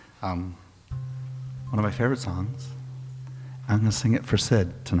One of my favorite songs. I'm going to sing it for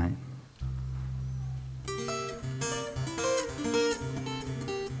Sid tonight.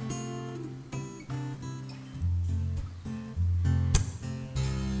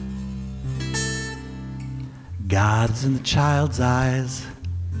 God is in the child's eyes.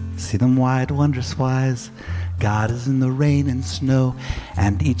 See them wide, wondrous wise. God is in the rain and snow,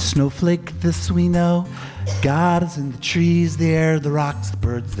 and each snowflake, this we know. God is in the trees, the air, the rocks, the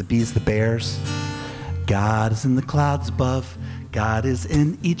birds, the bees, the bears. God is in the clouds above. God is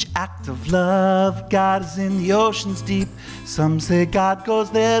in each act of love. God is in the oceans deep. Some say God goes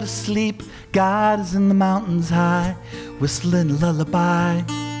there to sleep. God is in the mountains high, whistling a lullaby.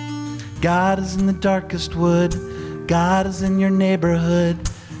 God is in the darkest wood. God is in your neighborhood.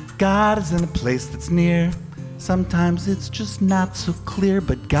 God is in a place that's near. Sometimes it's just not so clear,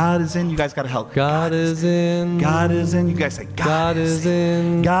 but God is in. You guys gotta help. God is in. God is in. You guys say God is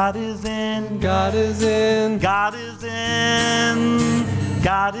in. God is in. God is in. God is in.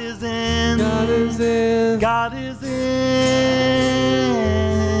 God is in. God is in. God is in.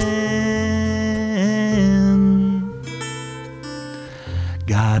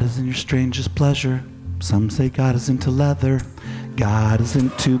 God is in your strangest pleasure. Some say God is into leather. God is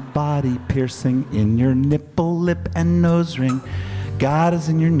into body piercing in your nipple, lip, and nose ring. God is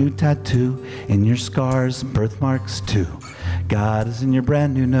in your new tattoo, in your scars and birthmarks too. God is in your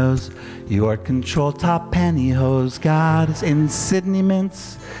brand new nose, your control top pantyhose. God is in Sydney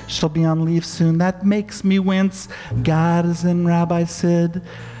Mints. She'll be on leave soon. That makes me wince. God is in Rabbi Sid,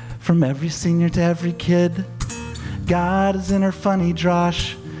 from every senior to every kid. God is in her funny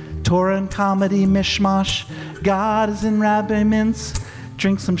drosh, Torah and comedy mishmash. God is in Rabbi Mints.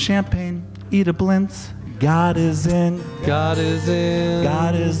 Drink some champagne, eat a blintz. God is in. God is in.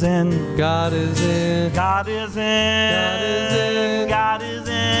 God is in. God is in. God is in. God is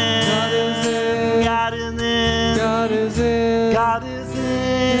in. God is in. God is in. God is in. God is in. God is in.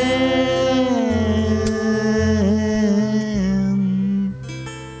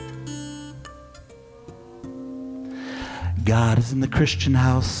 God is in the Christian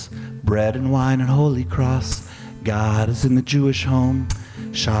house, bread and wine and holy cross. God is in the Jewish home,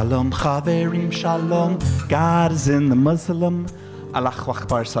 shalom chaverim shalom. God is in the Muslim, Allahu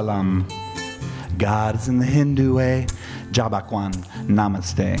Akbar salam. God is in the Hindu way, Jabakwan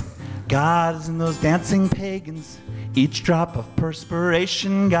namaste. God is in those dancing pagans, each drop of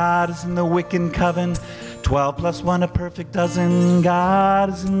perspiration. God is in the Wiccan coven, 12 plus 1 a perfect dozen. God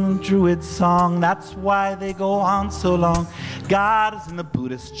is in the Druid song, that's why they go on so long. God is in the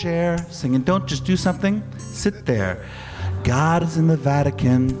Buddhist chair, singing don't just do something, sit there. God is in the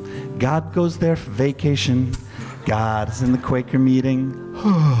Vatican, God goes there for vacation. God is in the Quaker meeting,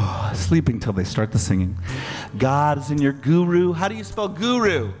 sleeping till they start the singing. God is in your guru. How do you spell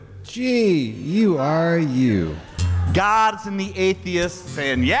guru? G-U-R-U. God is in the atheist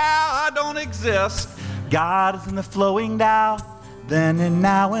saying, yeah, I don't exist. God is in the flowing Tao, then and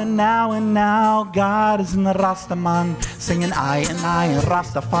now and now and now. God is in the Rastaman singing I and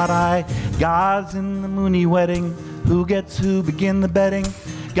Rastafari. God is in the Mooney wedding, who gets who, begin the betting.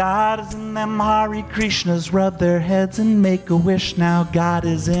 God is in them Hare Krishnas, rub their heads and make a wish now. God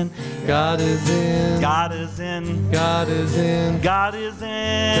is in. God is in. God is in. God is in. God is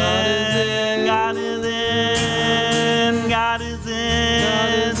in. God is in. God is in. God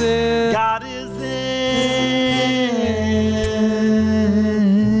is in. God is in. God is in.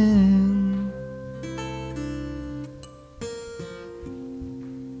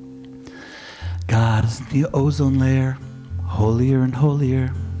 God is in the ozone layer, holier and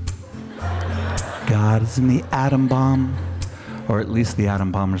holier. God is in the atom bomb, or at least the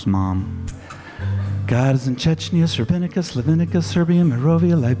atom bomber's mom. God is in Chechnya, Srebrenica, Slavinica, Serbia,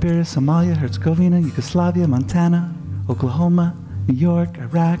 Moravia, Liberia, Somalia, Herzegovina, Yugoslavia, Montana, Oklahoma, New York,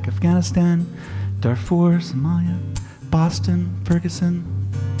 Iraq, Afghanistan, Darfur, Somalia, Boston, Ferguson.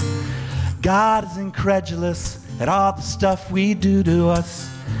 God is incredulous at all the stuff we do to us.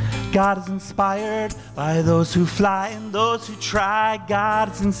 God is inspired by those who fly and those who try.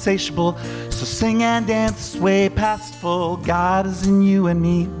 God is insatiable, so sing and dance way past full. God is in you and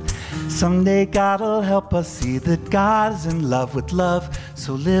me. Someday God will help us see that God is in love with love.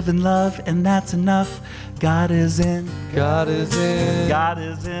 So live in love and that's enough. God is in. God is in. God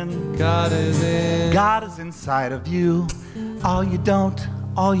is in. God is in. God is inside of you. All you don't,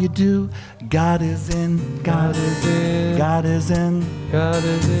 all you do. God is in. God is in. God is in. God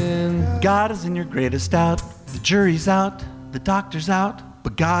is in. God is in your greatest doubt. The jury's out, the doctor's out,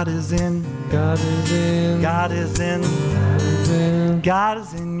 but God is in. God is in. God is in. God is in. God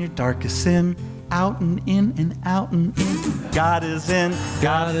is in your darkest sin. out and in and out and in. God is in.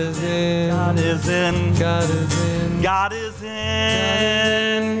 God is in. God is in. God is in. God is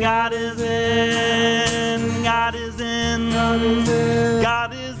in. God is in. God is in.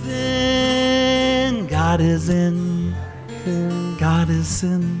 God is in. God is in. God is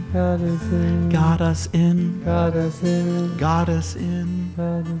in. God is in. God us in. God is in. God us in.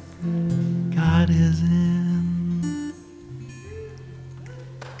 God is in. God is in.